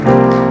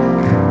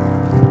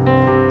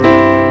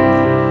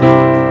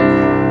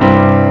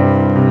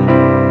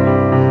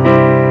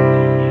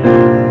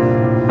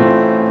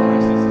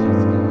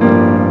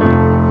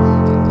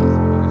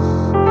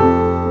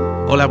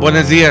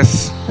Buenos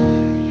días.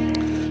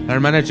 La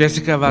hermana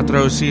Jessica va a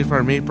traducir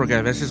para mí porque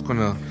a veces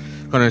cuando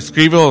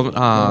escribo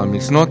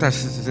mis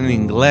notas es en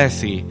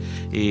inglés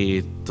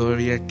y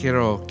todavía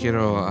quiero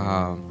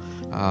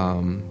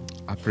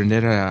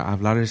aprender a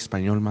hablar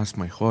español más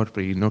mejor,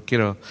 pero no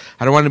quiero.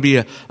 I don't want to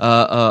be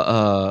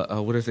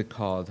a what is it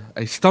called?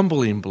 A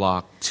stumbling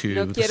block to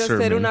No the quiero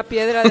sermon. ser una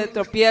piedra de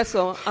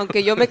tropiezo,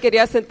 aunque yo me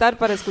quería sentar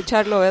para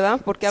escucharlo,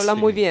 ¿verdad? Porque habla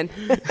muy bien.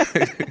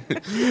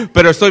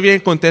 Pero estoy bien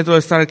contento de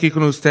estar aquí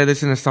con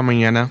ustedes en esta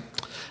mañana.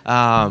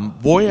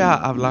 Voy a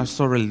hablar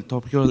sobre el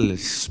tópico del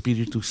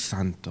Espíritu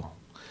Santo.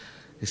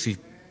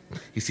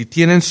 Y si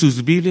tienen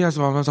sus Biblias,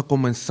 vamos a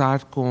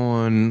comenzar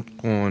con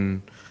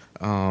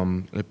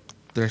el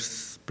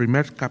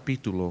primer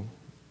capítulo,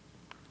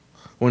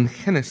 o en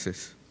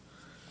Génesis,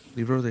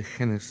 libro de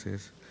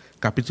Génesis,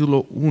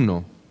 capítulo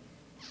 1,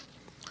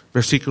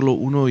 versículo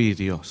 1 y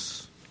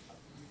 2.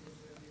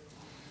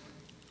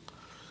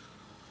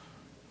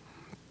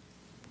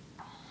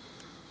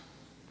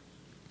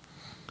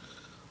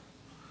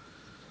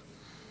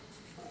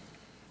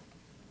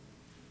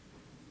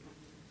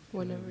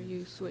 Whenever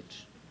you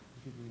switch.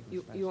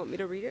 You want me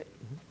to read it?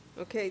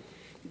 Okay.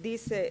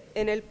 Dice,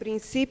 en el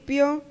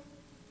principio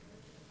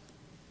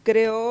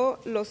creó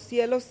los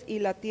cielos y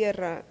la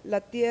tierra.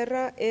 La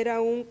tierra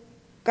era un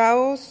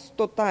caos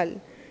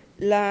total.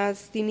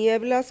 Las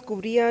tinieblas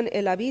cubrían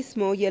el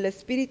abismo y el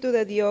Espíritu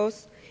de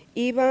Dios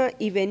iba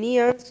y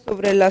venía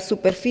sobre la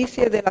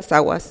superficie de las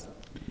aguas.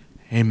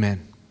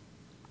 Amen.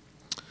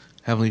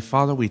 Heavenly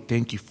Father, we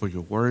thank you for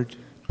your word.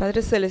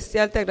 Padre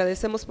Celestial, te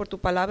agradecemos por tu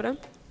palabra.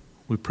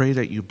 We pray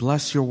that you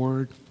bless your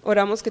word,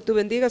 Oramos que tú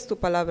bendigas tu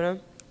palabra,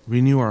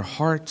 renew our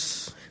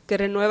hearts, que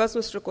renuevas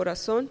nuestro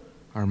corazón,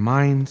 our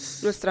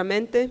minds, nuestra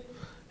mente,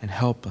 and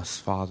help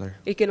us, Father,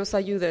 y que nos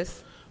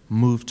ayudes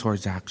move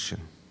towards action.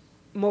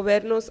 a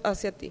movernos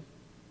hacia ti.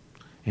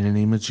 In the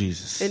name of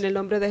Jesus. En el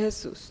nombre de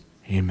Jesús.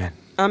 Amen.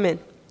 Amén.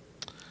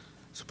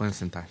 Se pueden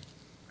sentar.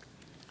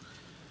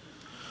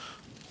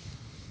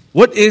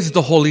 What is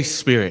the Holy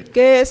Spirit?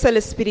 ¿Qué es el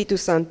Espíritu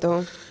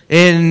Santo?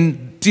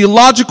 In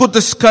theological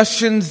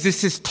discussions,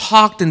 this is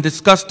talked and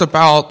discussed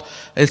about.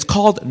 It's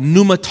called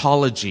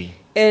pneumatology.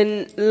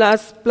 En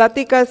las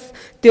pláticas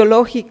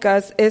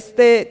teológicas,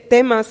 este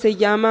tema se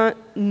llama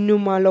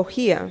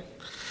pneumología.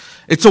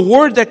 It's a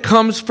word that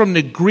comes from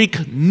the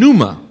Greek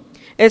pneuma.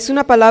 Es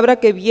una palabra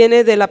que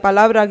viene de la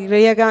palabra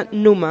griega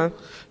pneuma.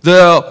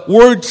 The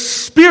word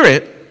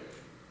spirit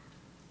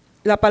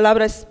La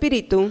palabra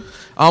espíritu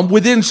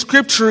within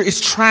Scripture is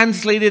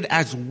translated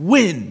as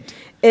wind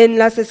en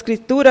las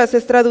escrituras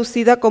es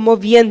traducida como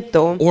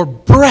viento or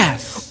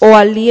breath. o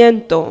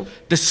aliento.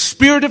 The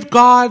Spirit of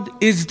God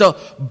is the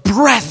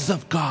breath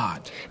of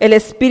God. El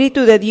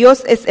Espíritu de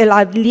Dios es el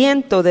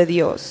aliento de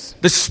Dios.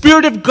 The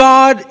Spirit of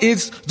God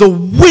is the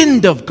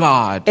wind of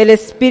God. El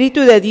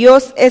Espíritu de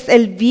Dios es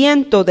el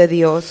viento de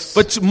Dios.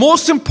 But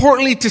most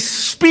importantly, to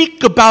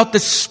speak about the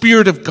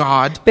Spirit of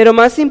God Pero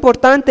más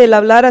importante, el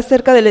hablar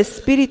acerca del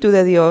Espíritu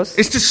de Dios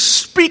is to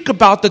speak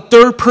about the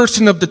third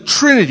person of the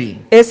Trinity.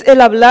 es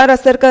el hablar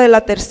acerca de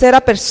la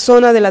tercera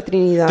persona de la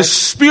Trinidad. The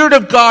Spirit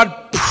of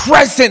God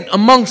present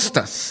amongst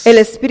us. El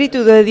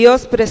Espíritu de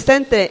Dios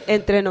presente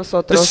entre The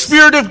nosotros.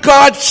 Spirit of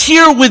God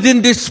here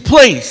within this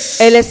place.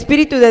 El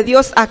Espíritu de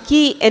Dios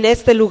aquí en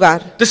este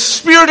lugar. The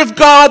Spirit of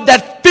God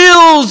that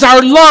fills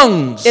our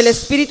lungs. El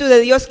Espíritu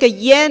de Dios que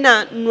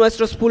llena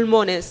nuestros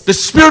pulmones. The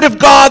Spirit of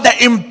God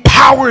that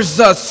empowers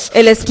us.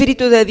 El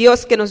Espíritu de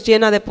Dios que nos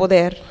llena de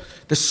poder.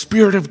 The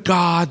Spirit of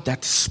God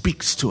that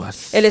speaks to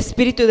us. El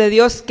Espíritu de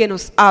Dios que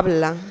nos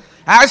habla.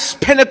 As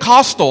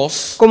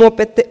Pentecostals, Como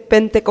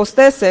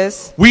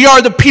pentecosteses, we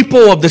are the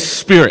people of the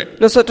Spirit.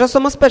 nosotros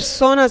somos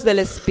personas del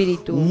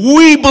Espíritu.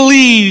 We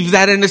believe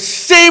that in the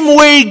same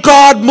way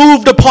God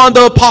moved upon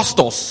the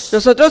apostles,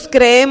 Nosotros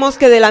creemos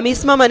que de la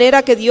misma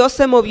manera que Dios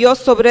se movió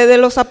sobre de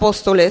los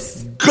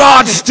apóstoles,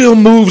 God still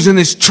moves in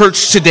His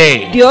church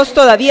today. Dios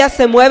todavía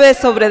se mueve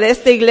sobre de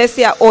esta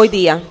iglesia hoy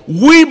día.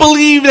 We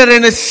believe that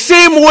in the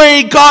same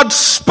way God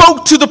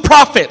spoke to the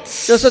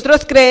prophets,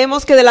 Nosotros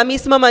creemos que de la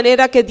misma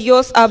manera que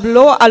Dios habló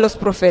a los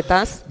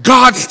profetas,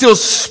 God still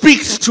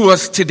speaks to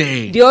us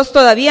today. Dios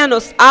todavía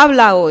nos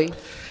habla hoy.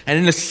 And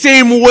in the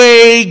same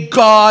way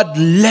God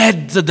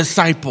led the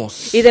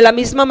disciples, Y de la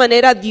misma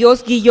manera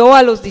Dios guió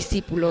a los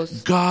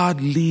discípulos.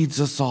 God leads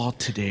us all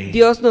today.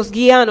 Dios nos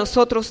guía a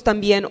nosotros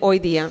también hoy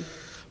día.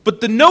 But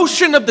the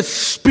notion of the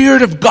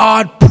Spirit of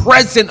God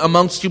present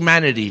amongst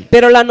humanity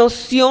Pero la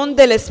noción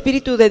del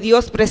Espíritu de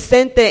Dios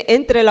presente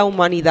entre la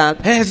humanidad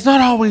has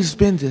not always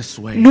been this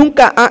way. no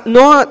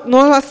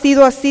ha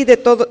sido así de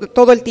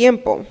todo el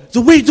tiempo. The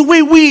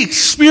way we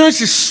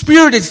experience His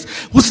Spirit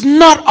was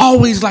not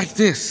always like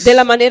this. De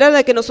la manera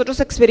de que nosotros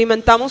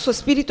experimentamos su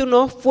Espíritu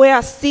no fue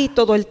así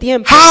todo el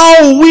tiempo.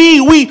 How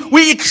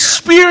we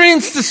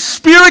experience the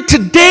Spirit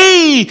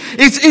today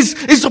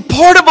is a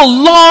part of a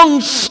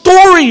long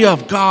story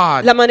of God.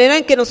 La manera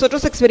en que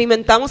nosotros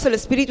experimentamos el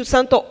Espíritu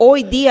Santo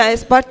hoy día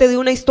es parte de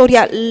una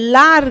historia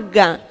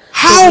larga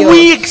How Dios.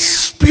 we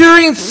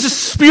experience the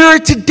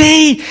Spirit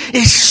today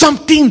is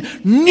something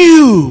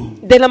new.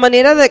 De la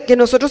manera de que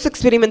nosotros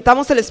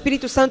experimentamos el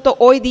Espíritu Santo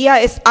hoy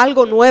día es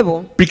algo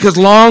nuevo. Because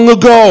long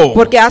ago,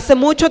 Porque hace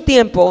mucho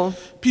tiempo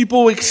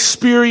people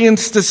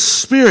experienced the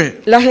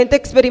Spirit, la gente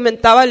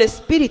experimentaba el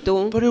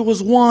Espíritu but it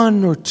was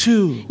one or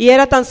two, y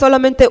era tan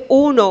solamente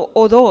uno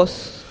o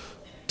dos,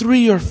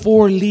 3 or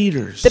 4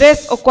 leaders.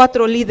 3 o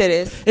 4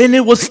 líderes. And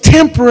it was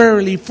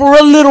temporarily for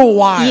a little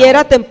while. Y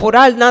era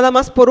temporal, nada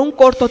más por un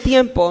corto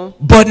tiempo.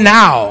 But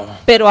now,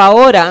 Pero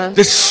ahora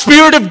the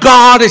Spirit of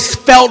God is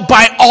felt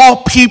by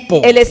all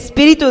people. el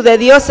Espíritu de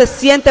Dios se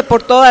siente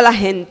por toda la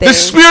gente. The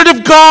Spirit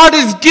of God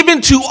is given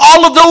to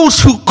all of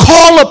those who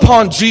call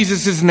upon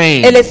Jesus'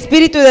 name. El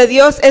Espíritu de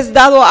Dios es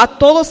dado a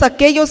todos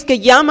aquellos que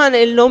llaman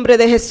el nombre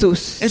de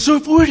Jesús. And so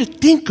if we were to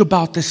think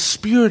about the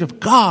Spirit of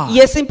God, Y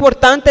es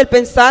importante el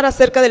pensar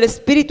acerca del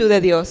Espíritu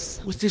de Dios.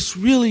 what this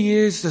really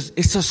is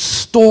it's a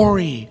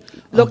story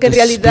Lo of que en the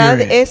realidad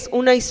Spirit. es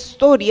una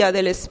historia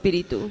del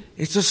Espíritu.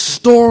 It's a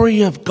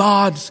story of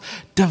God's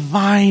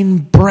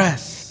divine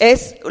breath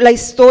Es la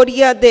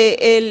historia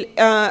del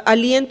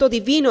aliento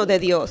divino de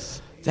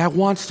Dios, that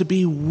wants to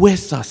be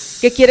with us,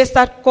 que quiere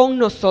estar con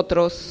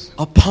nosotros,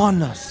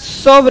 upon us,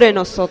 sobre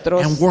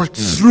nosotros, and work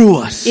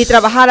through us. y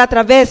trabajar a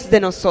través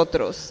de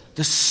nosotros.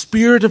 The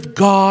Spirit of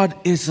God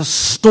is a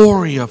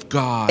story of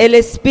God. El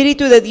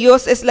Espíritu de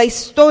Dios es la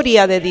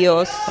historia de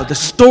Dios. The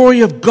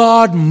story of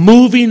God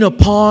moving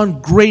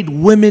upon great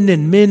women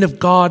and men of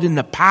God in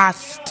the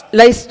past.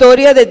 La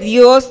historia de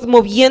Dios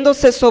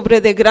moviéndose sobre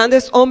de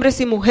grandes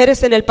hombres y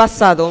mujeres en el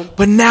pasado,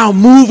 But now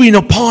moving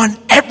upon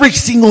every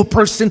single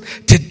person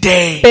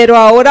today. pero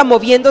ahora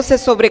moviéndose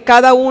sobre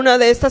cada una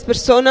de estas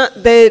personas,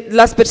 de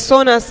las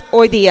personas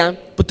hoy día.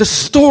 But the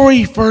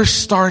story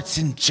first starts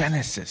in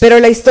Genesis. Pero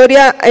la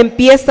historia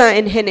empieza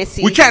en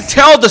Génesis. We can't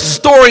tell the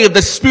story of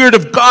the Spirit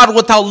of God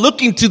without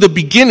looking to the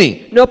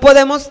beginning. No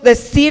podemos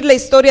decir la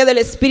historia del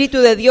Espíritu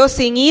de Dios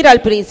sin ir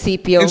al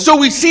principio. And so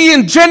we see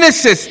in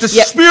Genesis the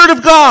Yeah. Spirit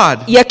of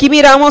God Y aquí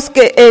miramos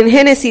que en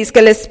Génesis que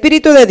el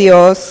Espíritu de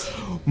Dios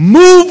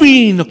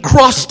moving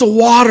across the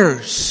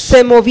waters,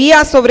 se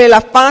movía sobre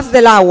la faz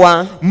del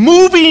agua,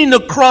 moving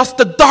across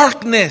the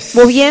darkness,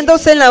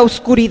 moviéndose en la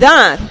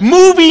oscuridad,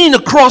 moving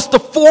across the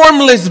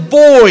formless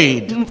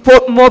void.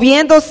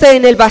 moviéndose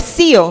en el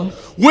vacío.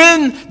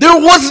 When there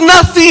was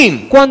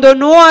nothing, Cuando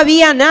no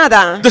había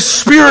nada, the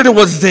Spirit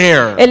was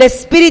there. el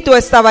Espíritu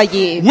estaba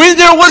allí. When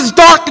there was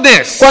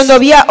darkness, Cuando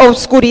había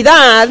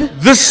oscuridad,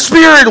 the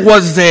Spirit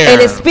was el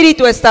there.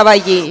 Espíritu estaba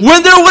allí.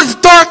 When there was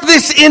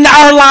darkness in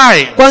our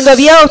lives, Cuando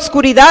había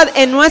oscuridad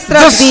en the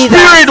nuestras vidas,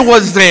 Spirit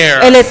was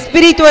there. el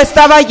Espíritu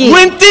estaba allí.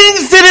 When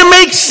things didn't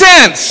make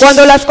sense,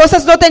 Cuando las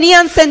cosas no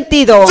tenían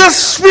sentido, the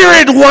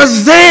Spirit was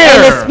el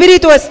there.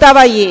 Espíritu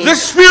estaba allí. The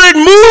Spirit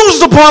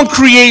moves upon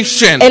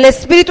creation, El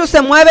Espíritu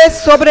se mueve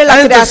sobre la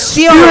and the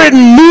creación Spirit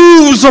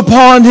moves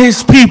upon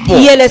His people.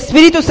 y el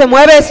Espíritu se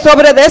mueve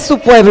sobre de su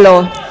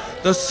pueblo.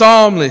 The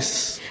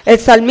psalmist El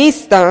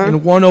salmista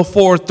in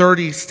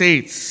 104:30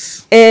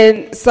 states,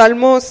 en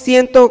Salmo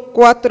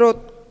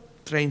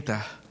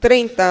 104:30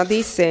 30,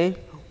 dice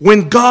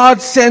when God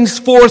sends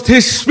forth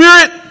His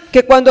Spirit,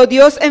 que cuando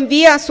Dios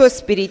envía su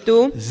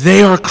Espíritu,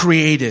 they are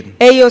created.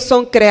 ellos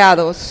son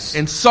creados.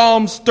 In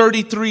Psalms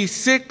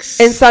 33:6,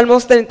 En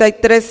Salmos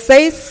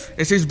 33:6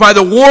 it says, by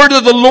the word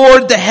of the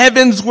Lord the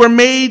heavens were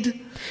made,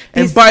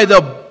 and by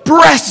the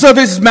breath of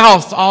His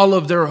mouth all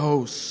of their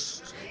hosts.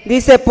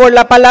 dice, por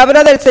la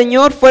palabra del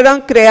Señor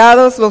fueron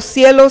creados los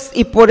cielos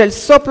y por el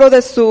soplo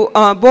de su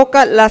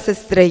boca las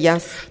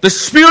estrellas. The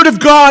Spirit of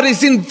God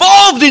is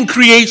involved in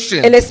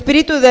creation. El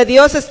Espíritu de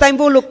Dios está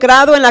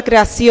involucrado en la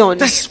creación.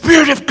 The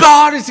Spirit of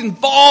God is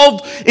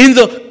involved in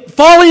the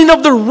falling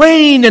of the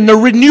rain and the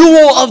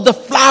renewal of the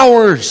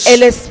flowers.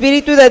 El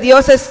Espíritu de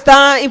Dios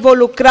está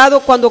involucrado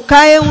cuando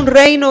cae un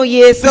reino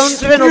y The son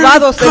Spirit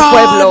renovados of el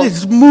pueblo. God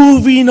is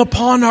moving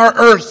upon our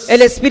earth.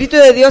 El Espíritu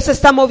de Dios se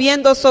está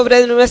moviendo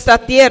sobre nuestra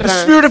The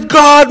tierra. Spirit of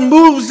God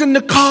moves in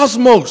the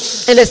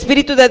cosmos. El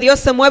Espíritu de Dios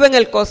se mueve en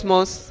el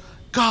cosmos.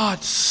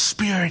 God's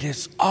Spirit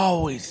is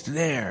always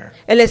there.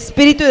 El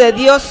Espíritu de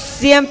Dios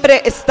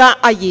siempre está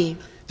allí.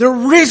 There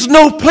is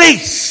no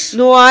place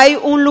No hay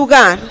un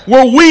lugar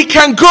where we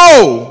can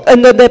go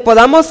en donde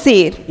podamos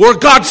ir where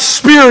God's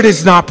Spirit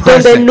is not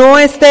donde present. no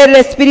esté el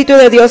Espíritu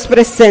de Dios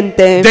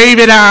presente.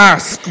 David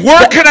asked,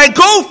 where can I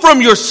go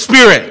from your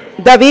Spirit?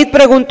 David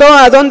preguntó,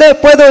 ¿a dónde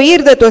puedo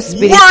ir de tu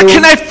Espíritu? Where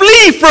can I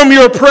flee from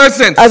your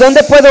presence? ¿A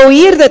dónde puedo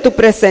ir de tu If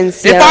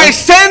presencia? I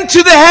ascend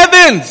to the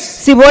heavens,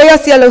 Si voy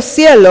hacia los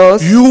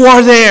cielos, you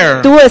are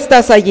there. tú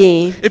estás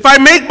allí. If I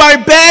make my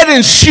bed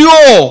in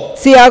Sheol,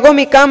 Si hago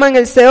mi cama en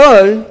el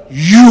Seol,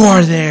 you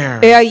are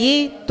there.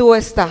 allí tú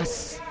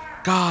estás.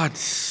 God's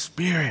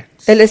Spirit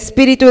El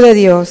Espíritu de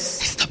Dios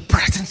is the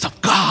presence of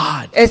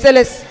God es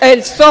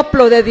el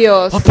soplo de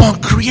Dios upon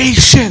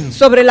creation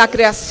sobre la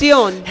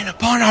creación, and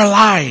upon our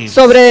lives.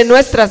 sobre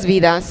nuestras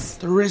vidas.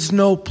 There is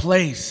no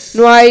place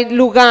No hay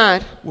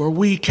lugar where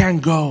we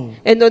can go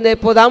en donde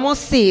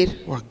podamos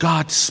ir where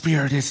God's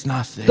Spirit is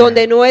not there.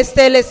 donde no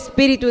esté el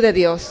Espíritu de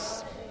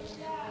Dios.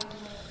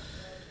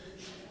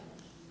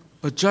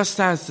 But just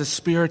as the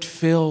Spirit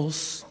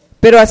fills,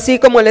 Pero así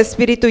como el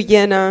Espíritu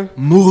llena,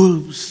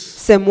 moves,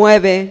 se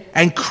mueve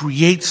and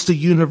creates the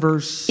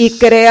universe, y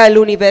crea el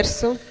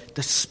universo,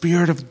 the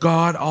Spirit of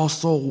God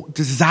also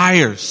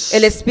desires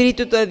el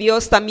Espíritu de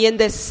Dios también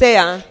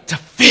desea to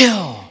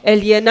fill,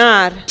 el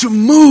llenar, to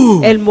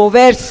move, el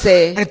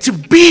moverse and to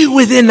be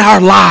within our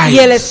y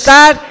el lives.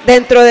 estar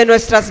dentro de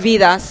nuestras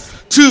vidas.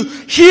 To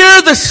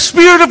hear the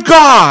Spirit of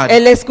God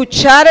El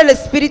escuchar el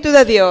Espíritu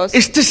de Dios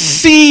is to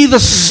see the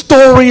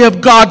story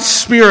of God's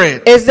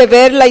Spirit es de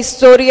ver la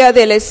historia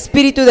del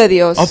Espíritu de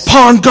Dios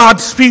upon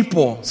God's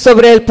people.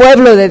 sobre el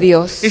pueblo de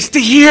Dios. It's to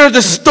hear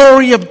the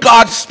story of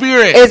God's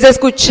Spirit Es de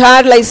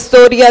escuchar la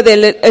historia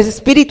del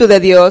Espíritu de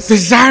Dios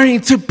desiring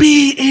to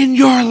be in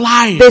your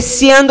life.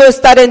 deseando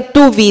estar en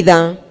tu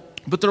vida.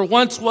 But there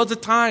once was a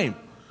time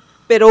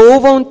Pero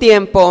hubo un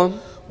tiempo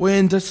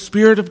when the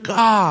Spirit of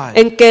God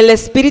en que el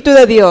Espíritu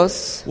de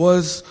Dios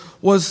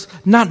was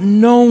not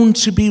known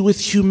to be with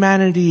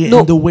humanity No.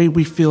 in the way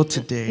we feel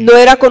today. no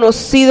era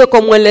conocido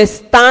como el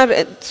estar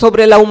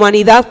sobre la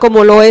humanidad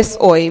como lo es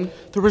hoy.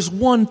 There was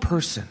one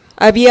person,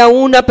 Había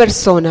una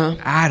persona,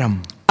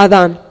 Adam.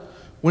 Adán.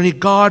 When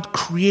God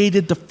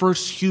created the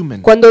first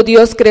human, Cuando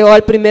Dios creó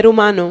al primer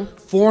humano,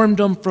 formed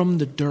them from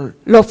the dirt,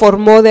 lo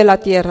formó de la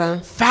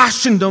tierra,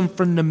 fashioned them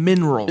from the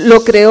minerals, lo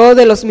creó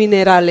de los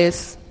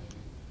minerales,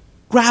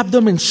 grabbed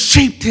them and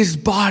shaped his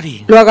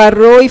body. lo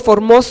agarró y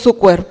formó su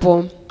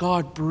cuerpo.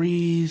 God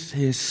breathed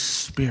his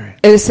spirit,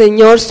 El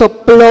Señor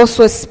sopló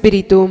su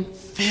espíritu,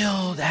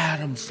 filled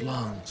Adam's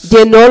lungs.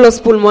 llenó los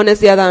pulmones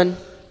de Adán.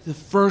 The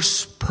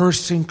first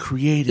person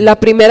created La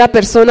primera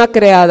persona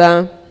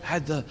creada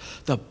had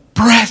the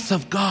breath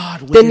of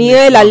God within tenía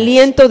his el lungs.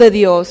 aliento de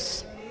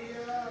Dios.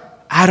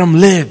 Adam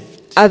lived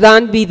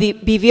Adán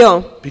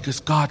vivió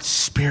because God's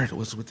spirit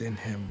was within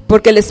him.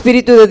 porque el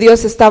Espíritu de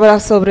Dios estaba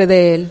sobre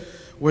de él.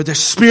 Where the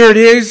spirit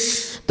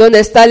is, Donde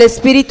está el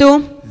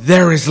Espíritu,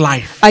 there is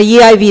life. allí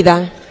hay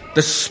vida.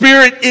 The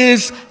spirit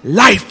is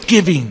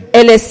life-giving.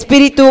 El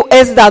Espíritu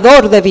es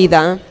dador de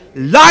vida.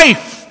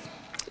 Life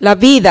La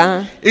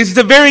vida is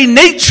the very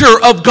nature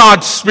of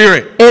God's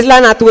spirit. es la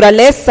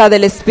naturaleza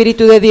del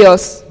Espíritu de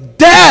Dios.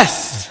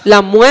 Death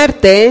La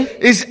muerte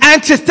is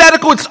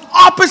antithetical. It's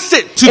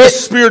opposite to the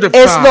spirit of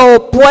es God. lo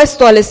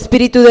opuesto al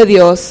Espíritu de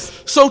Dios.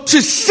 So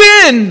to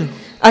sin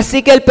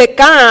Así que el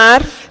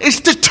pecar is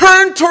to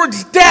turn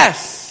towards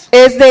death.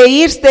 es de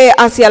irse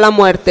hacia la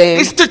muerte.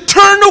 It's to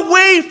turn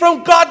away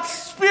from God's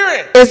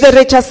spirit. Es de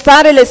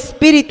rechazar el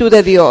Espíritu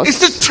de Dios. It's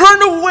to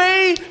turn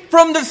away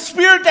from the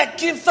spirit that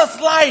gives us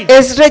life.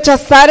 Es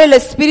rechazar el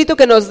Espíritu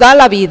que nos da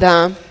la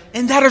vida.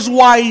 And that is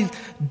why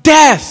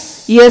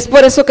death Y es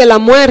por eso que la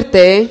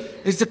muerte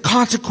is the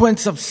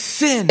consequence of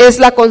sin. es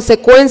la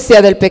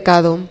consecuencia del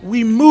pecado.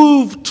 We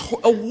move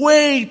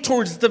away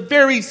towards the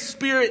very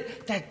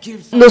spirit that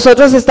gives us.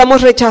 Nosotros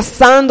estamos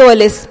rechazando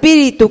el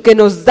Espíritu que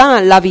nos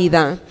da la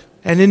vida.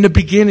 And in the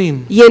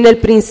beginning, Y en el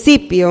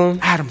principio,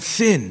 Adam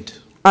sinned.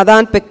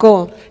 Adán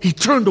pecó. He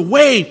turned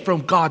away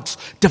from God's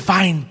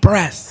divine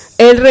breath.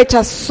 Él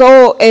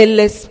rechazó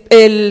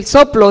el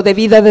soplo de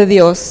vida de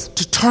Dios.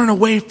 To turn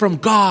away from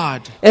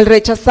God El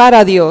rechazar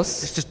a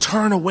Dios is to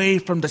turn away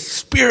from the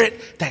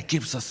spirit that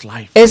gives us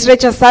life. es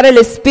rechazar el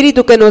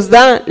Espíritu que nos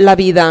da la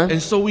vida. And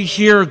so we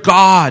hear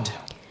God.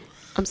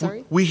 I'm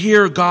sorry. We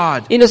hear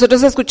God Y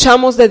nosotros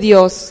escuchamos de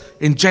Dios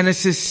in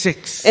Genesis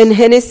 6 en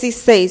Génesis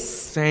 6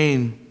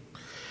 saying,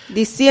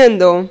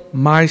 diciendo,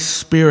 my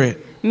spirit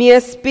mi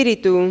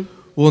espíritu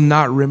will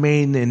not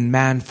remain in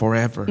man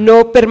forever,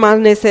 no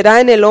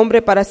permanecerá en el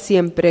hombre para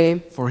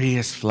siempre, for he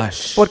is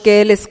flesh.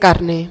 porque él es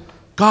carne.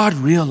 God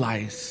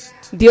realized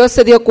Dios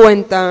se dio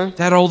cuenta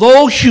that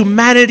although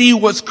humanity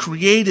was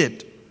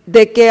created,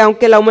 de que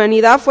aunque la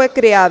humanidad fue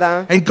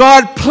creada and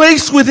God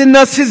placed within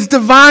us his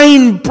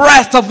divine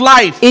breath of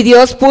life, y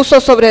Dios puso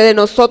sobre de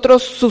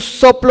nosotros su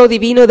soplo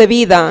divino de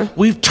vida,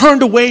 we've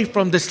turned away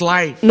from this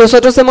life.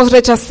 nosotros hemos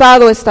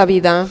rechazado esta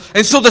vida.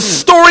 And so the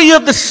story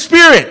of the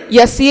Spirit Y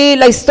así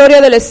la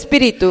historia del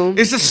Espíritu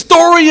is a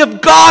story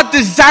of God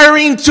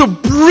desiring to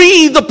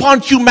breathe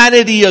upon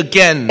humanity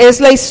again. es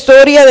la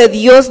historia de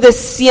Dios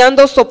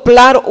deseando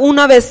soplar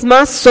una vez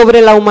más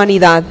sobre la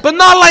humanidad. But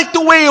not like the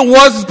way it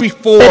was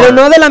before. Pero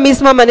no de la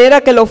misma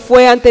manera que lo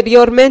fue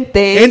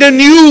anteriormente, In a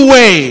new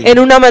way. en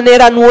una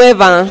manera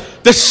nueva.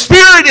 The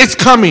Spirit is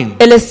coming.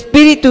 El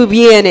Espíritu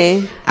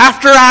viene.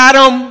 After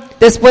Adam,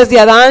 Después de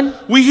Adán,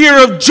 we hear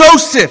of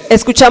Joseph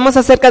escuchamos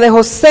acerca de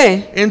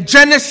José in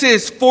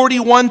Genesis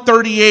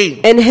 41:38.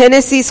 en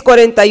Génesis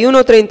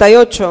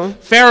 41:38.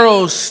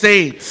 Pharaoh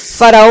states,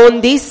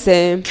 Faraón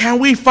dice, can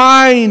we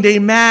find a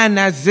man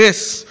as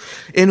this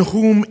in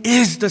whom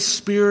is the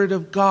Spirit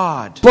of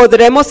God?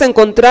 ¿podremos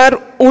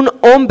encontrar un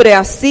hombre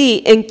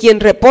así en quien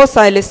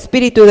reposa el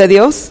Espíritu de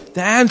Dios?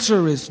 The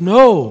answer is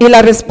no. Y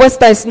la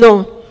respuesta es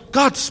no.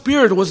 God's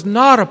Spirit was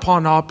not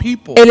upon all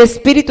people. El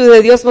Espíritu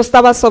de Dios no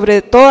estaba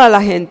sobre toda la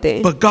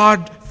gente, But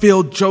God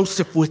filled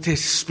Joseph with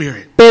his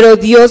Spirit. pero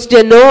Dios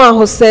llenó a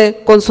José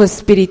con su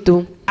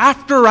Espíritu.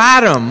 After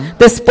Adam,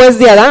 Después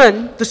de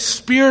Adán, the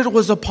Spirit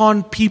was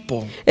upon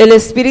people el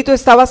Espíritu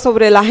estaba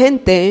sobre la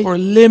gente for a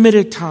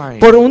limited time,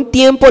 por un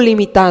tiempo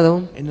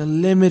limitado, in a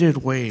limited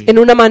way. en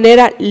una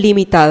manera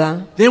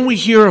limitada. Then we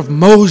hear of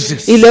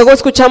Moses. Y luego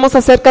escuchamos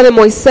acerca de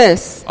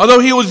Moisés. Although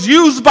he was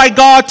used by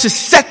God to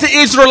set the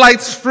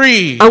Israelites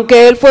free,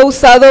 Aunque él fue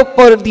usado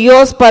por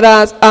Dios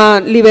para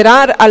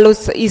liberar a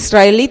los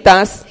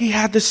israelitas, he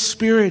had the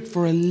Spirit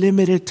for a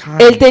limited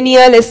él time.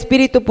 tenía el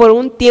Espíritu por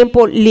un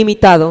tiempo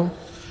limitado.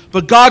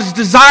 But God's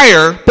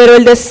desire Pero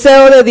el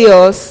deseo de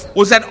Dios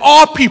was that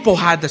all people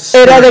had the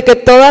era de Spirit. que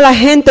toda la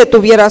gente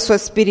tuviera su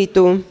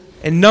Espíritu.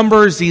 In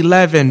Numbers En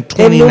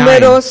 11:29,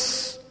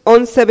 Números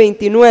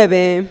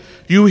 11:29,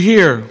 you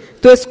hear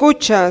tú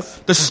escuchas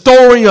the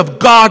story of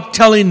God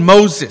telling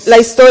Moses la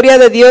historia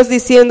de Dios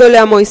diciéndole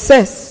a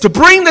Moisés to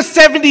bring the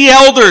 70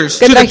 elders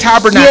que to the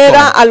trajera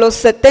tabernacle. a los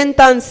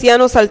 70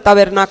 ancianos al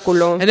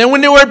tabernáculo. And then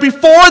when they were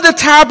before the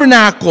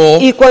tabernacle,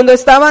 Y cuando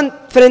estaban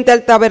frente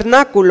al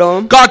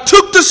tabernáculo, God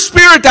took the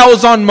Spirit that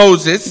was on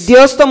Moses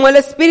Dios tomó el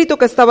espíritu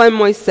que estaba en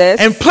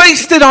Moisés and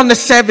placed it on the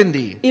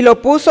 70. y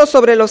lo puso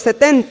sobre los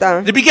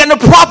 70. They began to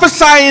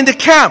prophesy in the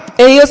camp,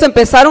 Ellos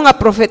empezaron a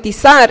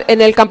profetizar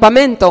en el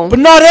campamento, but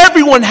not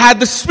everyone had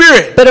the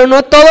Spirit. pero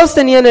no todos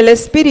tenían el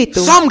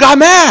espíritu. Some got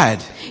mad.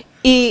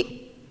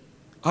 Y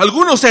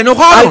Algunos se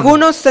enojaron.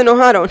 algunos se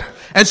enojaron.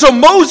 And so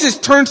Moses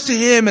turns to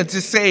him and to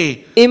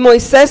say, Y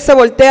Moisés se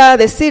voltea a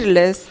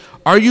decirles,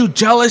 "Are you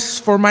jealous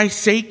for my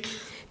sake?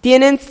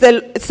 ¿tienen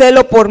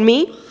celo por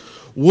mí?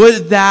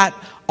 Would that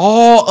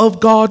all of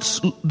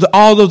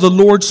the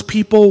Lord's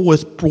people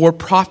were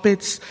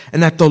prophets,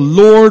 and that the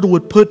Lord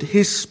would put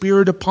His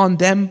Spirit upon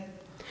them?"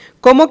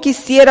 ¿Cómo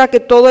quisiera que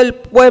todo el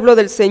pueblo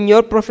del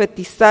Señor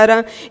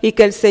profetizara y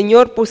que el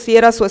Señor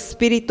pusiera su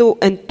espíritu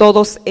en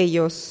todos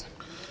ellos?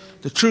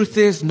 The truth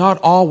is, not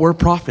all were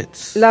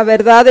prophets. La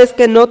verdad es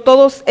que no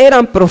todos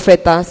eran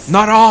profetas.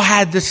 Not all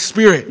had the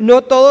Spirit.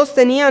 No todos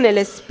tenían el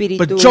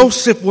espíritu. But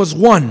Joseph was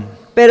one.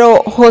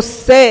 Pero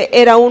José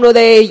era uno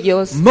de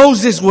ellos.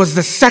 Moses was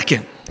the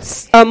second.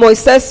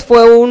 Moisés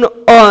fue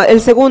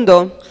el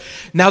segundo.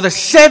 Now the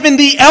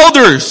 70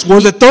 elders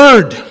were the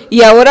third.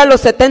 Y ahora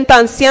los 70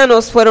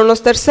 ancianos fueron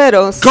los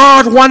terceros.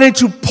 God wanted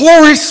to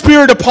pour His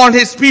Spirit upon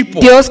His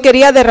people. Dios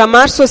quería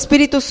derramar su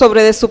espíritu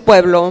sobre de su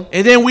pueblo.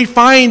 And then we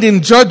find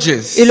in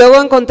Judges, Y luego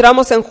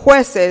encontramos en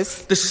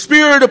Jueces the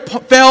Spirit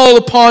fell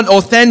upon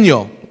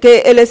Othniel. que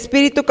el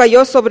espíritu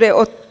cayó sobre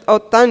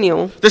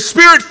Otanio, The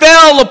Spirit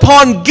fell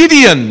upon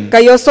Gideon.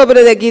 cayó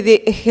sobre de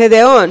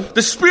Gedeón, The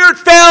Spirit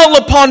fell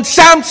upon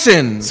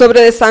Samson.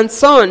 sobre de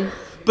Sansón,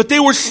 But they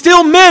were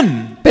still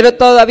men. pero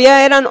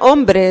todavía eran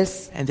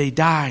hombres And they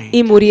died.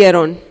 y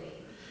murieron.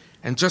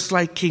 And just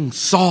like King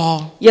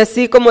Saul, Y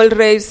así como el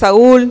rey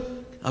Saúl,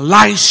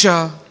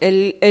 Elisha,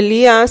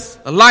 Elías,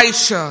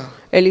 Elisha,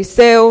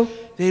 Eliseo,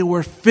 they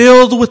were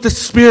filled with the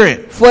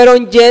Spirit,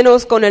 fueron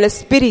llenos con el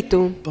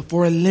espíritu, but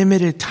for a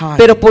limited time.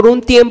 pero por un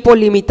tiempo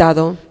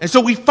limitado. And so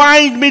we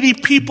find many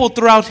people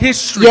throughout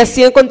history, Y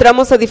así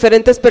encontramos a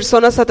diferentes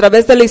personas a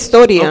través de la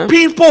historia.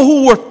 people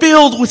who were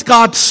filled with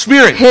God's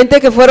Spirit, Gente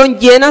que fueron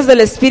llenas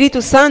del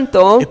Espíritu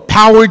Santo,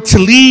 empowered to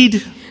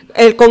lead,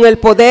 con el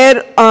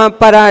poder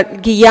para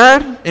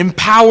guiar,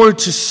 empowered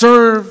to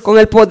serve, con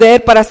el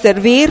poder para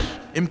servir,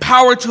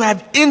 empowered to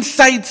have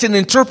insights and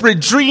interpret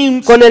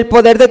dreams, con el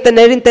poder de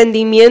tener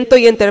entendimiento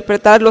y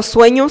interpretar los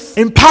sueños,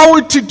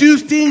 empowered to do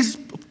things,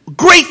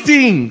 great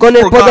things con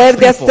el for God's poder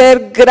de people.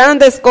 hacer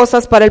grandes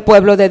cosas para el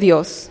pueblo de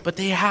Dios. But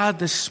they had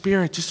the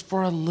Spirit just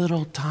for a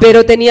little time.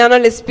 Pero tenían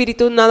al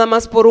Espíritu nada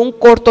más por un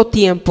corto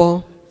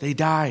tiempo. They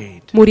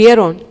died.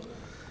 Murieron.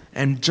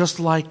 And just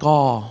like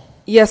all,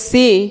 Y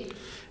así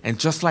and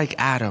just like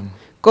Adam,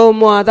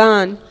 como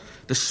Adán,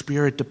 the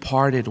Spirit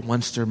departed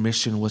once their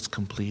mission was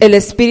completed. el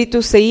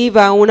Espíritu se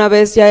iba una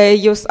vez ya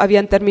ellos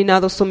habían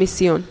terminado su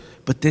misión.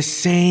 But this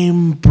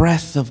same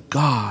breath of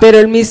God, Pero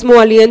el mismo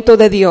aliento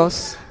de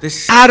Dios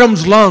this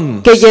Adam's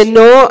lungs, que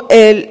llenó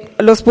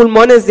los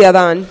pulmones de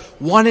Adán,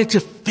 wanted to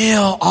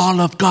fill all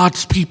of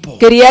God's people.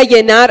 quería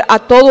llenar a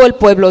todo el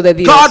pueblo de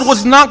Dios. God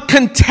was not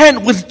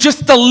content with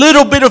just a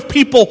little bit of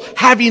people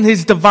having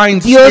His divine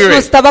Dios no Spirit.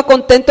 estaba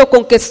contento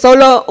con que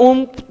solo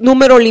un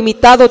número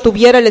limitado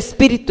tuviera el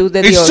Espíritu de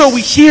And Dios. so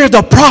we hear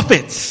the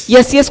prophets, Y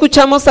así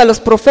escuchamos a los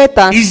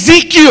profetas,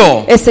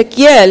 Ezekiel,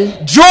 Ezequiel,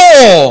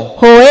 Joel.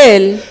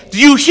 Joel, Do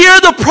you hear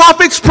the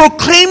prophets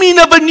proclaiming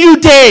of a new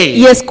day?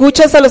 y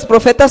escuchas a los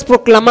profetas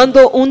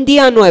proclamando un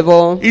día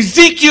nuevo.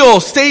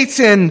 Ezekiel states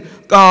in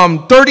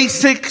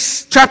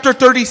chapter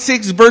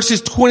 36,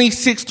 verses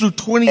 26 through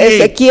 28.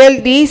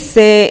 Ezequiel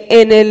dice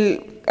en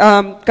el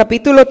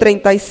capítulo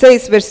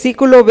 36,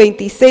 versículo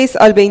 26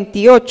 al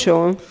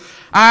 28,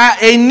 A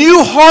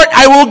new heart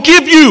I will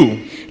give you.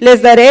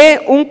 les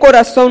daré un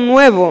corazón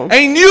nuevo. A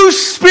new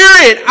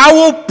spirit I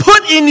will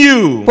put in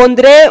you.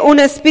 Pondré un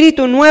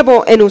espíritu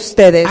nuevo en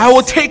ustedes. I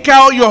will take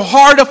out your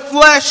heart of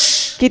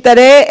flesh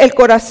Quitaré el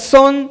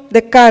corazón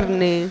de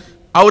carne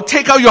I will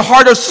take out your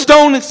heart of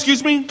stone,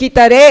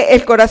 quitaré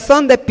el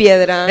corazón de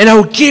piedra and I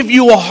will give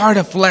you a heart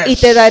of y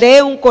flesh. te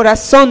daré un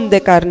corazón de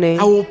carne.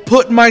 I will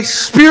put my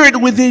spirit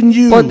within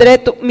you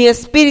Pondré mi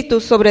espíritu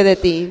sobre de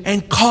ti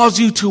and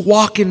cause you to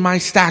walk in my y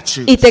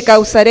statutes. te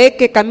causaré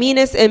que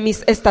camines en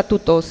mis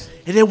estatutos.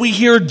 And then we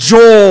hear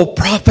Joel Y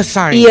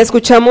prophesying.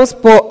 escuchamos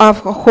a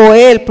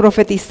Joel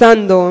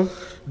profetizando.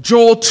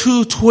 Joel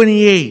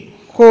 2:28.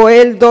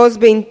 Joel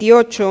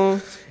 2:28,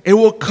 It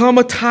will come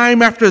a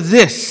time after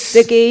this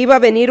de que iba a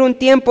venir un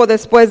tiempo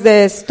después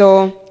de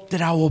esto, that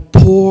I will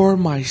pour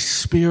my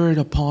spirit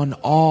upon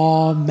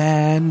all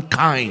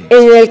mankind.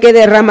 en el que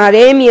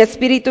derramaré mi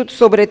espíritu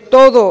sobre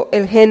todo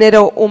el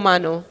género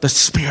humano. The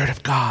Spirit of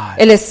God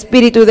El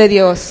espíritu de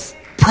Dios,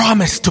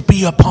 promised to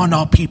be upon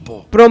all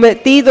people.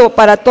 prometido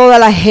para toda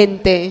la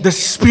gente. The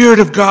Spirit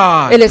of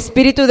God. El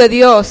espíritu de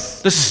Dios,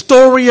 The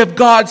story of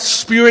God's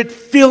Spirit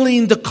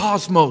filling the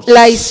cosmos.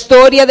 la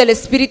historia del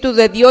espíritu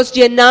de Dios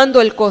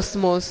llenando el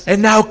cosmos.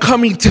 And now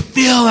coming to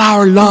fill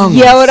our lungs.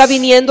 Y ahora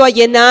viniendo a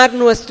llenar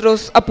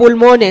nuestros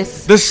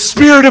pulmones. The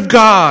Spirit of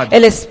God.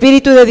 El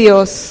espíritu de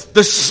Dios,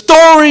 The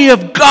story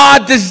of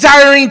God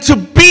desiring to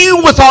be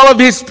with all of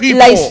His people.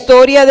 la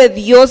historia de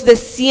Dios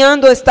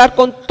deseando estar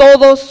con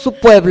todo su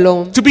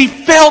pueblo. To be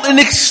felt and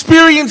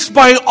experienced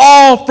by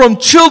all, from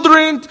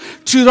children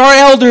to our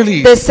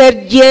elderly. De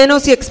ser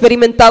llenos y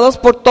experimentados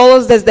por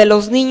todos, desde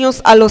los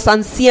niños a los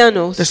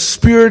ancianos. The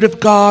Spirit of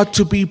God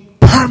to be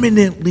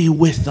permanently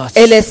with us.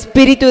 El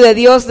espíritu de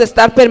Dios de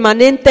estar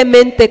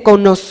permanentemente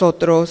con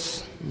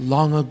nosotros.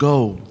 Long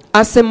ago,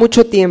 Hace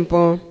mucho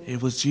tiempo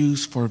it was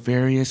used for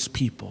various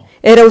people,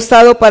 era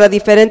usado para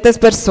diferentes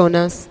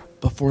personas,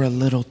 but for a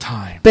little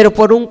time. pero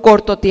por un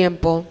corto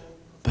tiempo.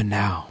 But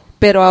now,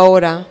 Pero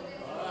ahora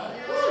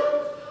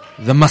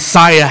the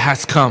Messiah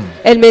has come.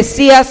 el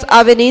Mesías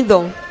ha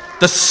venido.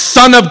 The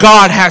Son of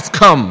God has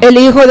come. El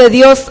Hijo de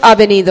Dios ha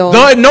venido.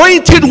 The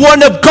anointed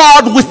one of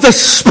God with the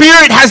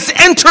Spirit has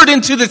entered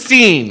into the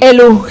scene.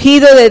 El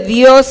ungido de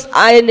Dios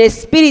en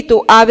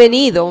espíritu ha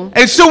venido.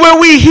 And so when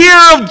we hear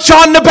of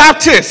John the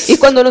Baptist, Y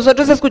cuando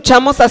nosotros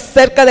escuchamos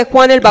acerca de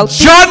Juan el John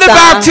the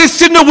Bautista,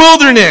 Baptist in the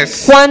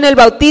wilderness, Juan el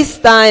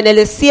Bautista en el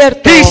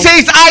desierto, he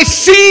says, I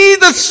see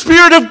the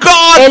Spirit of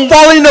God Él-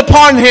 falling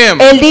upon him.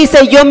 él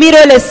dice, yo miro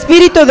el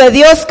Espíritu de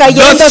Dios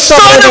cayendo The Son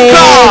sobre of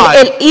God.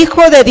 él, el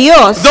Hijo de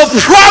Dios, The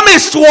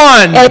promised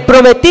one el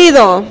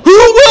prometido, who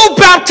will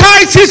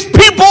baptize his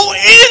people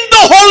in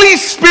the Holy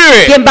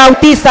Spirit. quien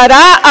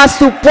bautizará a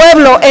su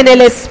pueblo en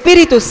el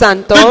Espíritu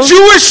Santo. The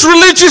Jewish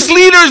religious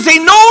leaders, they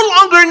no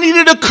longer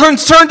needed to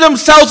concern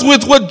themselves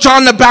with what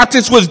John the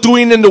Baptist was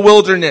doing in the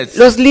wilderness.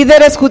 Los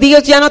líderes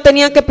judíos ya no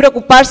tenían que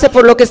preocuparse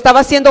por lo que estaba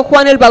haciendo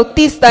Juan el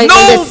Bautista en No.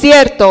 el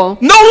desierto.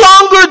 No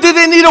longer did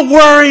they need to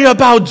worry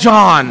about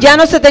John. Ya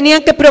no se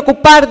tenían que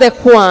preocupar de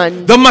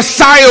Juan. The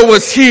Messiah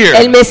was here.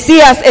 El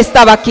Mesías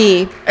estaba aquí.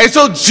 And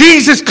so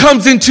Jesus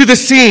comes into the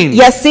scene.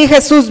 Y así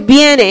Jesús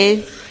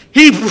viene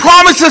He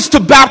promises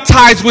to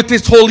baptize with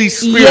His Holy y Él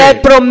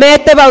Spirit.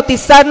 promete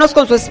bautizarnos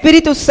con su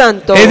Espíritu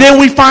Santo. And then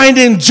we find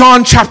in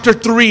John chapter Y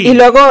 3,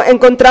 luego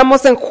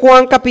encontramos en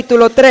Juan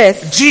capítulo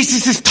 3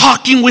 Jesus is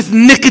talking with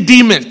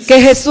Nicodemus.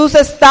 que Jesús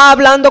está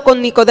hablando con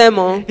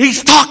Nicodemo.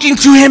 He's talking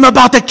to him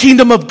about the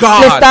kingdom of Le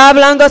God. está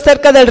hablando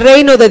acerca del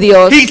reino de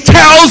Dios. He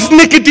tells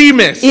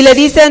Nicodemus, Y le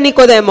dice a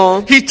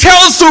Nicodemo, he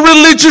tells the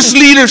religious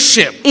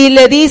leadership, y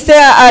le dice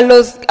a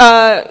los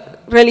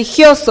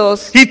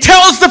religiosos, he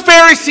tells the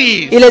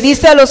Pharisees y le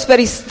dice a los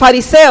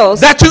fariseos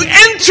that to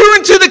enter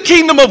into the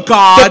kingdom of que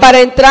God, para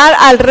entrar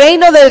al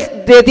reino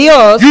de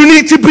Dios you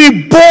need to be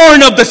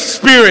born of the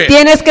Spirit.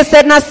 tienes que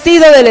ser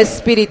nacido del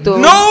Espíritu.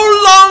 No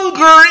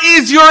longer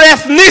is your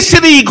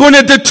ethnicity going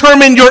to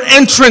determine your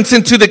entrance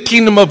into the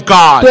kingdom of Tu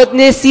God.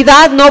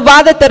 etnicidad no va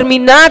a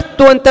determinar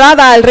tu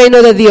entrada al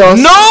reino de Dios.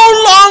 No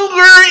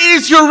longer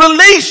is your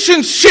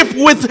relationship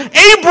with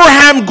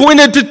Abraham going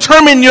to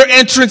determine your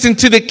entrance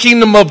into the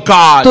kingdom of Tu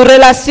God.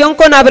 relación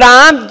con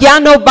Abraham ya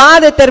no va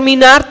a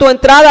determinar tu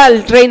entrada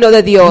al reino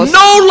de Dios.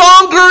 No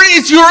longer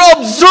is your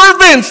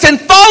observance and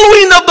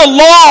following of the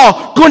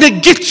law going to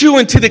get you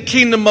into the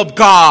kingdom of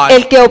God.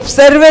 El que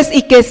observes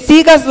y que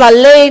sigas la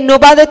ley no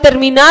va a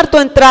determinar tu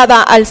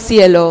entrada al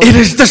cielo. It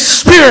is the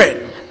Spirit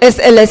Es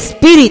el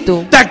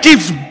Espíritu that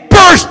gives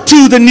birth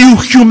to the new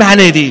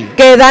humanity.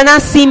 que da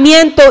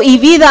nacimiento y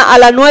vida a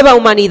la nueva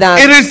humanidad.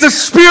 It is the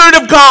Spirit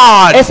of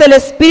God Es el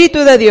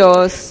Espíritu de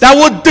Dios that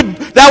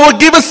will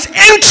give us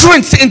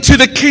entrance into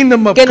the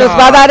kingdom of que nos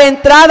va a God. dar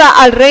entrada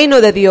al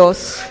reino de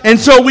Dios. And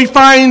so we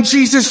find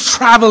Jesus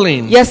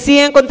traveling. Y así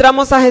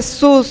encontramos a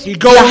Jesús He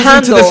goes into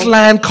viajando. this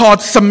land called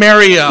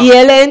Samaria. Y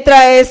él entra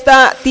a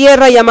esta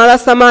tierra llamada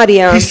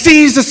Samaria. He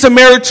sees a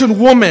Samaritan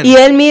woman. Y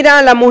él mira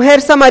a la mujer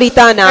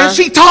samaritana. And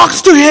she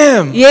talks to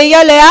him. Y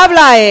ella le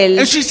habla a él.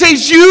 And she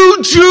says, you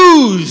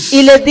Jews,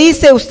 Y les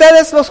dice,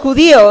 ustedes los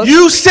judíos,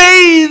 you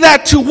say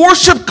that to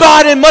worship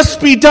God it must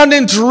be done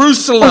in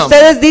Jerusalem.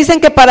 ustedes dicen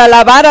que para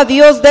alabar a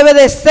Dios debe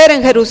de ser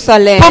en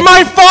Jerusalén. But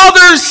my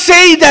fathers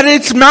say that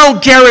it's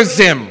Mount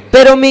Gerizim.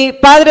 Pero mi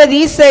padre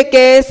dice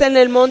que es en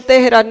el monte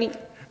Jerani.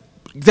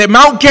 That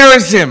Mount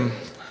Gerizim.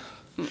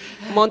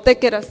 monte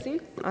que era así.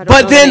 I don't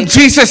But know then the name.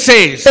 Jesus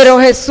says, Pero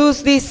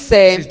Jesús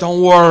dice, don't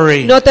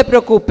worry, no te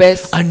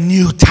preocupes, a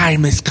new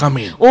time is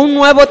coming. un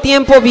nuevo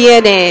tiempo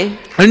viene,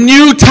 A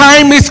new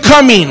time is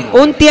coming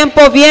un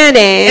tiempo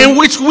viene in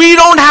which we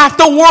don't have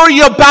to worry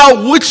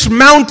about which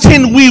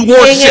mountain we en el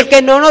worship.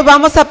 que no nos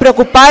vamos a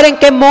preocupar en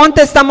qué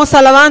monte estamos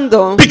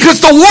alabando, Because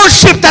the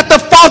worship that the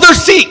Father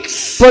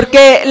seeks,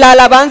 porque la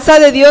alabanza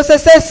de Dios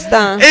es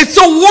esta, it's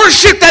a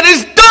worship that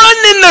is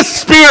done in the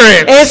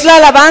Spirit. es la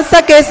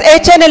alabanza que es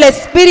hecha en el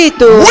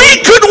Espíritu.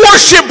 We could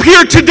worship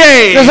here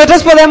today.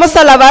 Nosotros podemos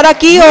alabar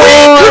aquí We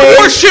could hoy.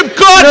 worship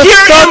God here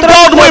in Nosotros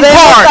Baldwin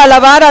podemos Park.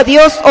 alabar a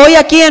Dios hoy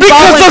aquí en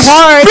Because Baldwin the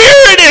Park,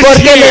 Spirit is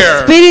porque el here.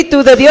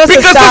 Espíritu de Dios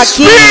Because está the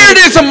aquí, Spirit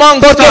is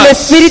amongst porque el us.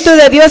 Espíritu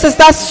de Dios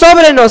está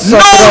sobre No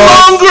nosotros.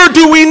 longer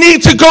do we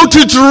need to go to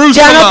Ya no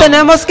Jerusalem.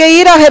 tenemos que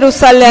ir a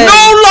Jerusalén,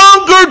 No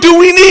longer do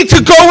we need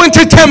to go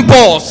into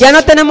temples. ya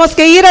no tenemos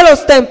que ir a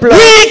los templos.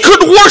 We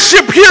could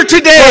worship here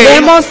today.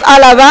 Podemos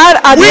alabar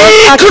a Dios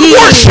We could aquí,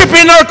 worship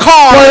in our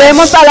cars.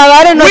 podemos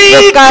alabar en nuestros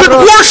We could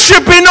carros,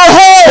 worship in our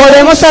homes.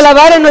 podemos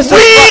alabar en nuestros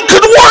We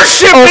could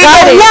worship in our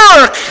hogares,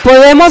 work.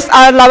 podemos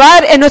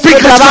alabar en nuestro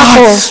Because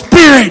trabajo, God's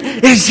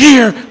Spirit is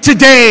here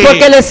today.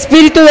 porque el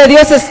Espíritu de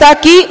Dios está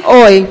aquí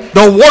hoy.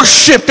 The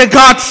worship that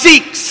God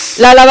seeks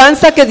La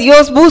alabanza que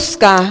Dios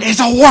busca is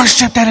a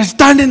worship that is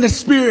done in the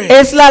Spirit.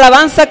 es la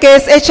alabanza que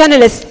es hecha en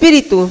el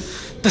Espíritu,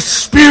 The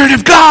Spirit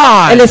of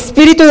God. el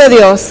Espíritu de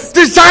Dios,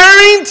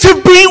 Desiring to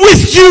be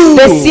with you.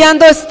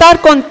 deseando estar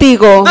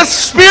contigo. The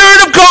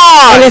Spirit of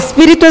El God.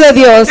 Espíritu de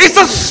Dios It's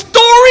a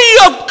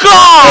story of es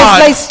la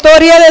God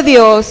historia de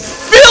Dios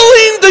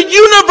filling the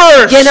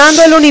universe.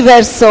 llenando el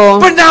universo,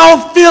 But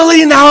now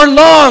filling our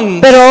lungs.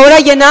 pero ahora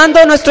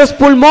llenando nuestros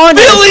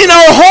pulmones, Filling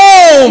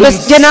our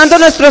homes. llenando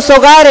nuestros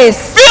hogares,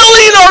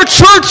 Filling our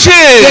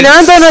churches.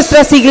 llenando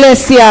nuestras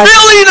iglesias,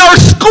 Filling our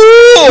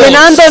schools.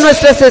 llenando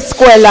nuestras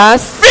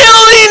escuelas,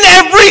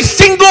 Filling every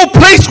single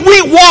place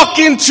we walk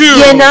into.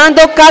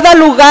 llenando cada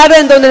lugar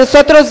en donde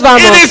nosotros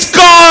vamos. It is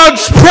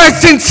God's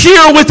presence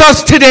here with us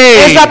Es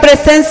today. la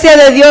presencia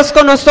de Dios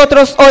con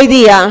nosotros hoy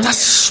día, The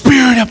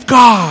Spirit of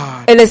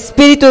God. el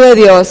Espíritu de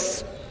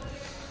Dios.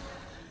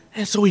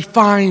 And so we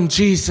find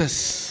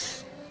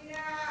Jesus.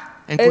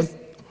 Es-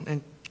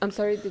 And I'm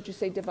sorry, did you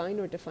say divine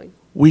or define?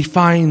 we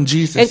find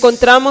Jesus.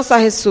 Encontramos a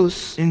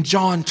Jesús In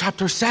John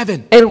chapter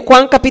 7, en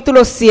Juan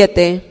capítulo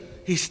 7.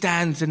 he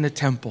stands in the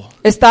temple.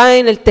 Está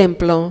en el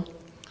templo.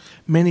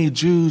 Many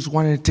Jews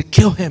wanted to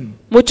kill him.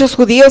 Muchos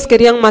judíos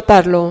querían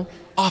matarlo.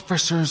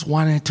 Officers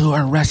wanted to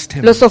arrest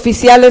him. Los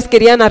oficiales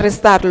querían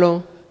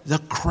arrestarlo. The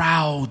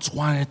crowds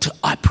wanted to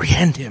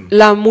apprehend him.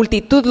 La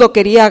multitud lo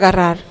quería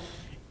agarrar.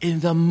 In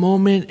the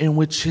moment in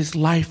which his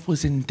life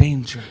was in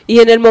danger, Y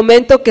en el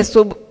momento que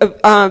su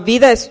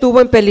vida estuvo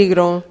en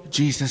peligro,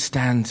 Jesus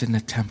stands in the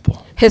temple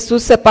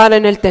Jesús se para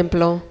en el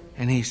templo.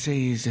 and he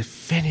says,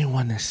 if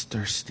anyone is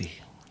thirsty,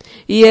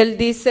 Y él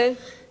dice,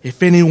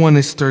 if anyone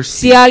is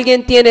thirsty, si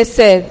alguien tiene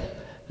sed,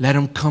 let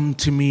him come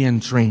to me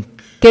and drink.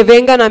 que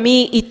vengan a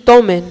mí y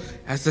tomen.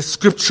 As the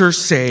scriptures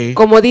say,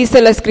 Como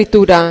dice la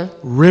Escritura,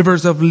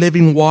 rivers of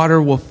living water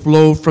will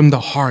flow from the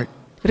heart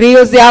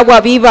ríos de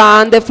agua viva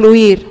han de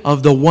fluir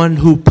of the one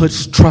who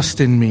puts trust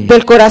in me.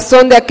 del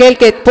corazón de aquel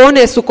que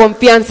pone su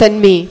confianza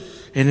en mí.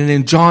 And then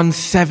in John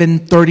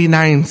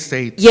 7:39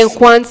 states, Y en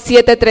Juan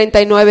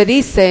 7:39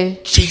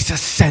 dice, Jesus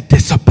said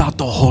this about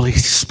the Holy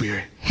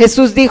Spirit.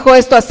 Jesús dijo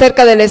esto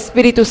acerca del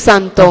Espíritu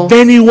Santo, Of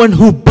anyone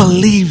who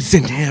believes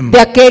in him. de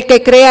aquel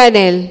que crea en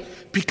él,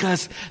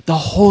 Because the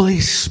Holy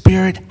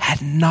Spirit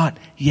had not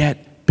yet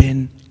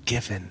been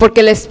given. porque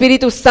el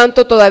Espíritu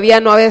Santo todavía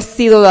no había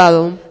sido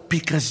dado,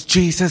 Because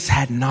Jesus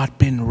had not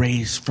been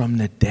raised from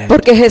the dead.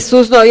 porque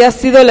Jesús no había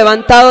sido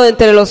levantado de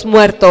entre los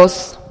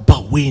muertos.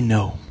 But we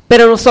know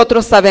Pero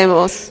nosotros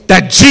sabemos,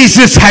 that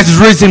Jesus has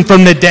risen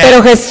from the dead.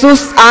 pero Jesús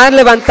se ha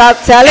levantado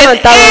And de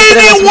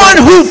entre los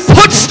anyone muertos. who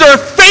puts their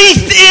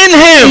faith in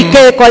Y him,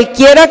 que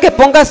cualquiera que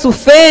ponga su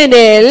fe en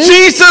él,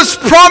 Jesus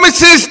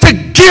promises to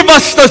give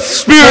us the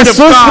Spirit of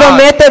Jesús God.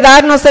 promete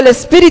darnos el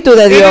Espíritu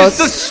de It is Dios.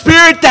 the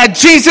Spirit that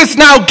Jesus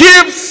now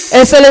gives.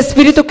 Es el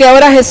Espíritu que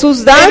ahora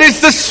Jesús da. It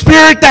is the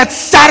Spirit that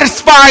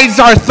satisfies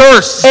our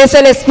thirst. Es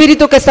el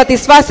Espíritu que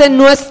satisface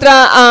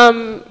nuestra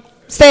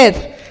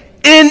sed.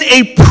 In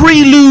a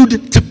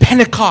prelude to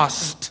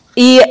Pentecost,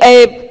 Y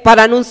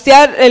para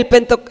anunciar el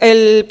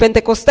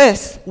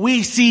Pentecostés,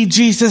 we see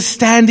Jesus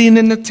standing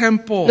in the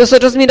temple,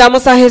 nosotros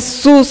miramos a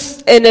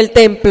Jesús en el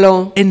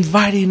templo,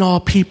 inviting all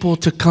people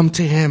to come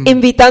to him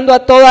invitando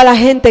a toda la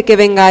gente que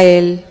venga a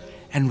Él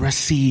and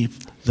receive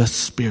the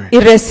Spirit. y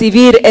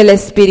recibir el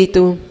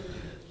Espíritu.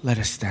 Let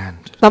us stand.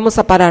 Vamos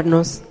a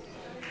pararnos.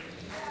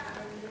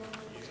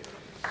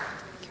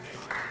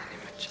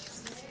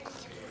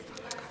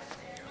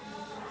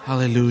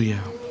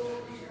 Hallelujah.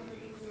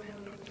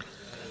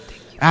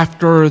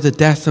 After the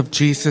death of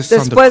Jesus on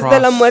the Después de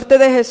la cross, muerte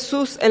de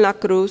Jesús en la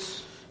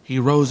cruz, he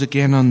rose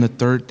again on the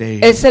third day,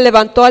 Él se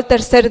levantó al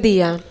tercer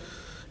día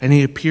and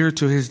he appeared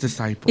to his y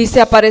disciples.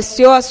 se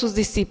apareció a sus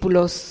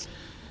discípulos.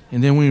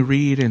 And then we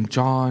read in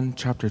John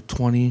chapter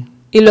 20,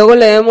 Y luego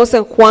leemos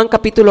en Juan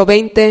capítulo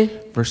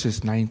 20,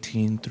 verses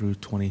 19 through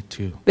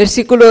 22.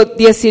 versículo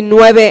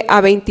 19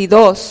 a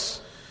 22.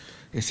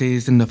 It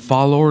says, "And the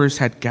followers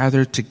had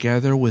gathered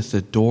together with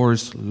the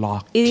doors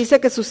locked, Y dice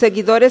que sus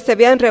seguidores se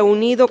habían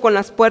reunido con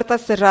las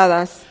puertas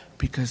cerradas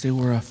because they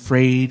were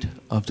afraid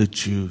of the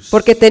Jews.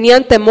 porque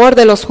tenían temor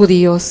de los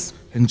judíos.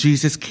 And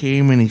Jesus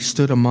came and he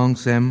stood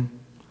amongst them,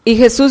 Y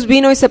Jesús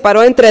vino y se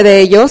paró entre de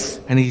ellos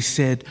and he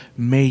said,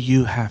 'May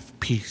you have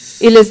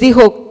peace.' y les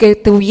dijo que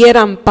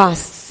tuvieran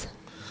paz.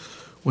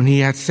 When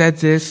he had said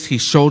this, he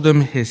showed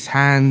them his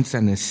hands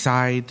and his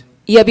side.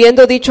 Y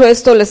habiendo dicho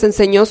esto, les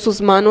enseñó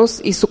sus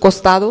manos y su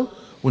costado.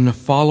 When the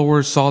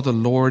followers saw the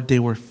Lord, they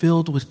were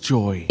filled with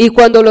joy. Y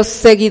cuando los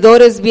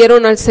seguidores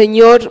vieron al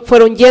Señor,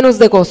 fueron llenos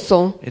de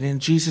gozo. And then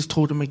Jesus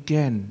told them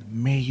again,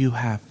 'May you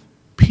have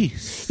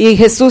peace.' Y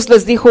Jesús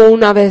les dijo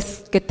una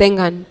vez que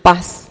tengan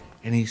paz.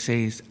 And he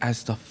says,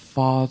 'As the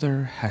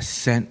Father has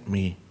sent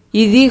me,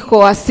 Y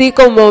dijo, así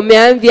como me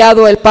ha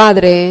enviado el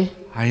Padre,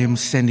 I am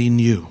sending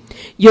you.'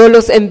 yo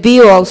los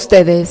envío a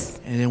ustedes.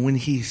 And then when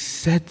he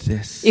said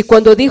this, Y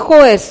cuando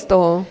dijo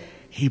esto,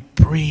 he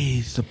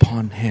breathed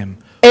upon him.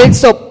 Él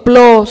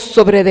sopló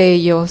sobre de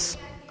ellos.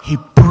 He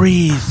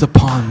breathed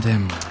upon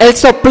them. Él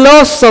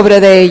sopló sobre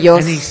de ellos.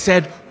 And he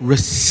said,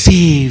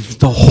 'Receive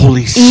the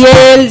Holy Y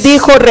Él Spirit.'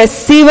 dijo,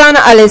 reciban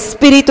al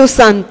Espíritu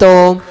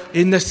Santo.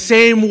 In the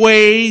same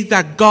way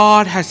that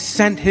God has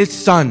sent his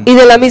Son, Y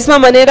de la misma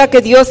manera que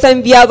Dios ha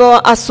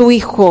enviado a su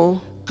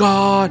Hijo,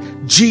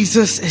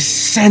 Jesus is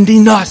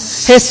sending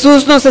us.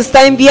 Jesús nos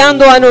está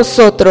enviando a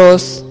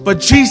nosotros. But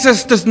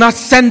Jesus does not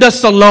send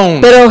us alone.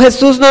 Pero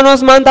Jesús no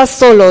nos manda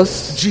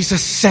solos.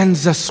 Jesus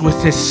sends us with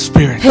his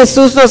Spirit.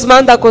 Jesús nos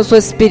manda con su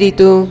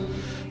Espíritu.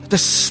 The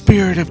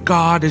Spirit of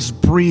God is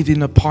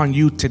breathing upon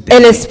you El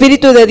today.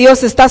 Espíritu de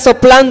Dios está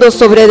soplando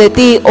sobre de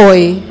ti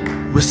hoy.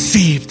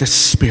 Receive the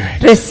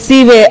Spirit.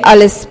 Recibe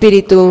al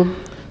Espíritu.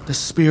 The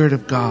Spirit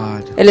of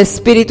God. El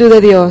Espíritu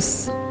de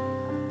Dios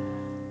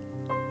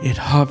It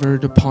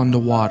hovered upon the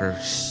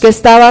waters. que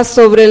estaba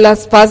sobre la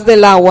faz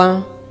del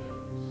agua,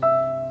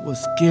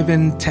 Was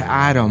given to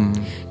Adam.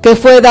 que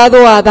fue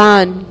dado a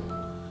Adán,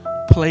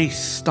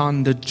 Placed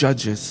on the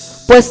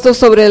judges. puesto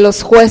sobre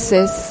los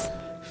jueces,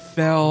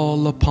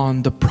 Fell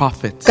upon the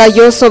prophets.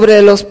 cayó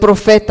sobre los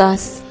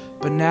profetas.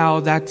 But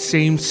now that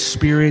same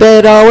Spirit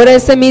Pero ahora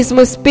ese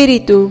mismo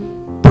Espíritu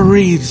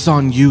breathes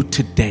on you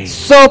today.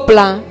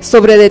 sopla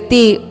sobre de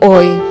ti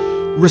hoy.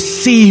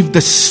 Receive the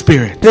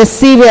Spirit.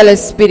 Recibe al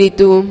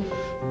Espíritu.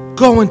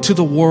 Go into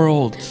the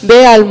world.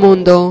 Ve al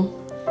mundo.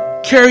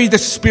 Carry the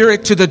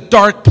Spirit to the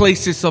dark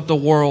places of the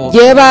world.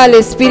 Lleva al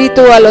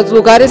Espíritu a los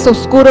lugares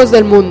oscuros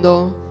del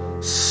mundo.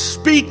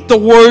 Speak the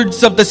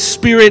words of the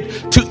Spirit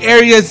to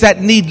areas that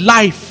need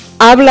life.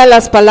 Habla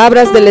las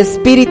palabras del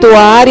Espíritu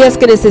a áreas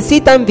que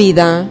necesitan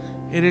vida.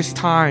 It is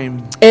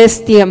time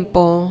Es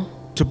tiempo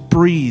to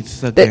breathe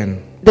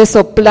again. de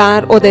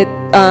soplar o de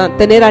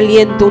tener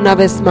aliento una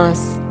vez más.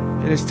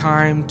 It is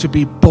time to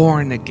be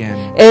born again.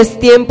 Es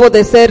tiempo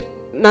de ser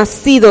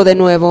nacido de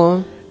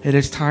nuevo. It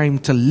is time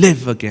to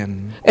live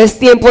again. Es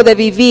tiempo de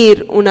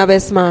vivir una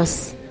vez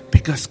más.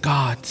 Because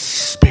God's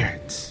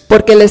Spirit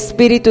Porque el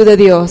Espíritu de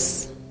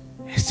Dios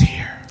is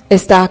here.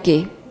 está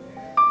aquí.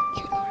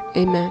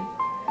 Amén.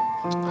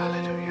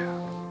 Hallelujah.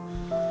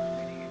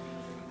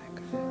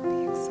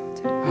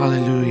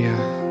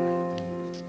 Hallelujah.